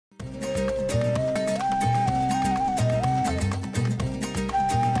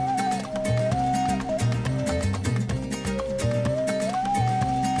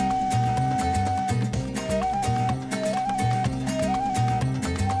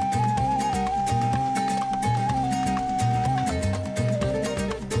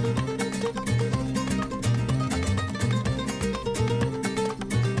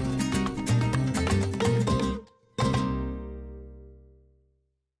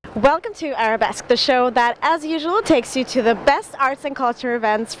Welcome to Arabesque, the show that, as usual, takes you to the best arts and culture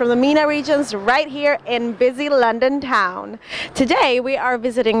events from the MENA regions right here in busy London town. Today, we are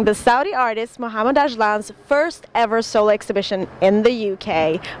visiting the Saudi artist Mohamed Ajlan's first ever solo exhibition in the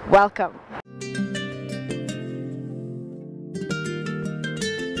UK. Welcome.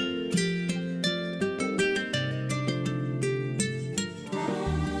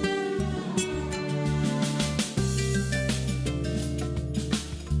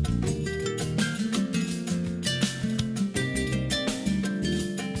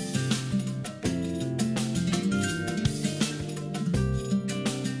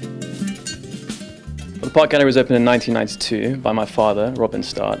 The Park Gallery was opened in 1992 by my father, Robin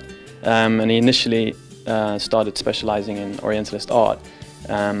Start, and he initially started specialising in Orientalist art,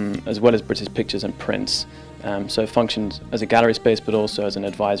 as well as British pictures and prints. So it functioned as a gallery space, but also as an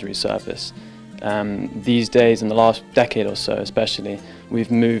advisory service. These days, in the last decade or so especially, we've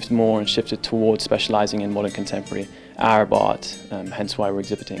moved more and shifted towards specialising in modern contemporary Arab art, hence why we're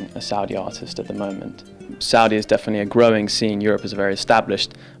exhibiting a Saudi artist at the moment. Saudi is definitely a growing scene. Europe is a very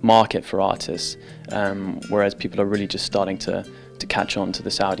established market for artists, whereas people are really just starting to catch on to the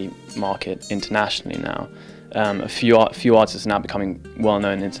Saudi market internationally now. A few artists are now becoming well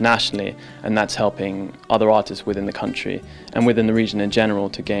known internationally, and that's helping other artists within the country and within the region in general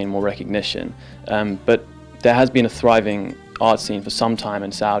to gain more recognition. But there has been a thriving art scene for some time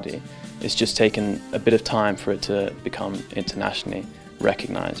in Saudi. It's just taken a bit of time for it to become internationally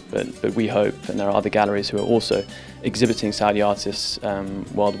recognized, but we hope, and there are other galleries who are also exhibiting Saudi artists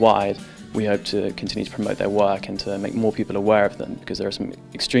worldwide. We hope to continue to promote their work and to make more people aware of them, because there are some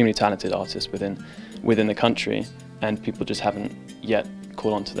extremely talented artists within the country, and people just haven't yet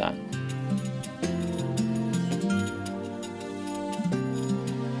caught on to that.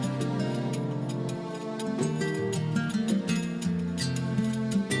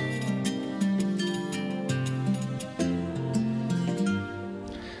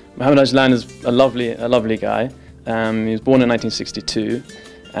 Mohamed Ajlan is a lovely guy. He was born in 1962,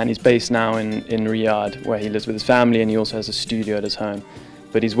 and he's based now in Riyadh, where he lives with his family, and he also has a studio at his home.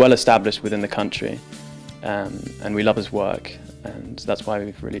 But he's well established within the country, and we love his work, and that's why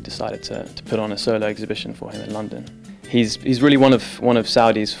we've really decided to put on a solo exhibition for him in London. He's really one of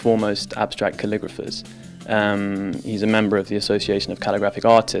Saudi's foremost abstract calligraphers. He's a member of the Association of Calligraphic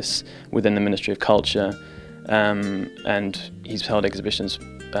Artists within the Ministry of Culture, and he's held exhibitions,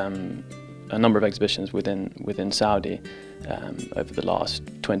 a number of exhibitions within Saudi over the last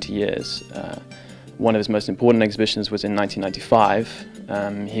 20 years. One of his most important exhibitions was in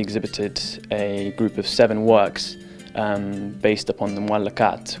 1995. He exhibited a group of 7 works based upon the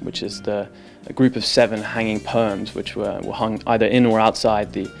Muallakat, which is a group of 7 hanging poems which were hung either in or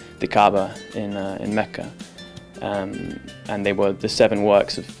outside the Kaaba in Mecca. And they were the 7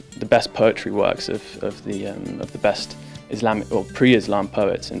 works of the best poetry works of the best Islamic or pre-Islam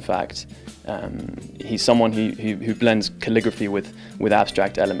poets, in fact. He's someone who blends calligraphy with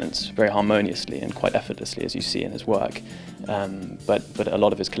abstract elements very harmoniously and quite effortlessly, as you see in his work. But a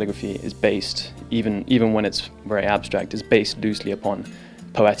lot of his calligraphy is based, even when it's very abstract, is based loosely upon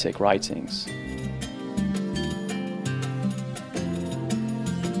poetic writings.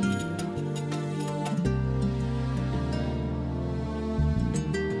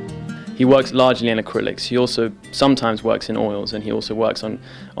 He works largely in acrylics. He also sometimes works in oils, and he also works on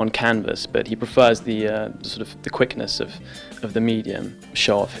canvas, but he prefers the sort of the quickness of the medium,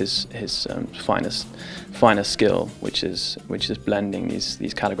 show off his finest skill, which is blending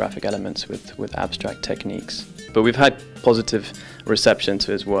these calligraphic elements with abstract techniques. But we've had positive reception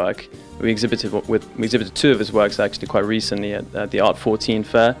to his work. We exhibited 2 of his works actually quite recently at the Art 14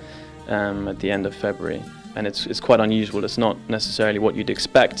 fair at the end of February, and it's quite unusual. It's not necessarily what you'd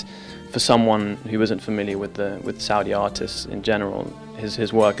expect for someone who isn't familiar with Saudi artists in general.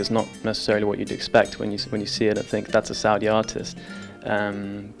 His work is not necessarily what you'd expect when you see it and think that's a Saudi artist.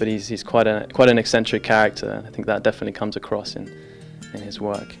 But he's quite an eccentric character. I think that definitely comes across in his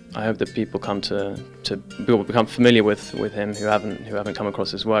work. I hope that people become familiar with him who haven't come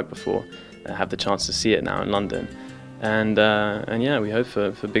across his work before, and have the chance to see it now in London. And yeah, we hope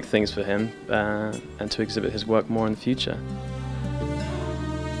for big things for him and to exhibit his work more in the future.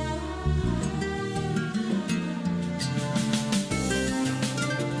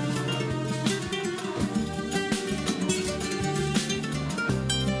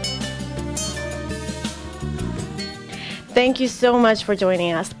 Thank you so much for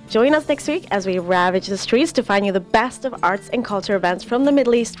joining us. Join us next week as we ravage the streets to find you the best of arts and culture events from the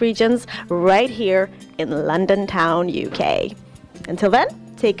Middle East regions right here in London town, UK. Until then,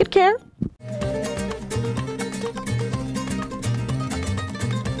 take good care.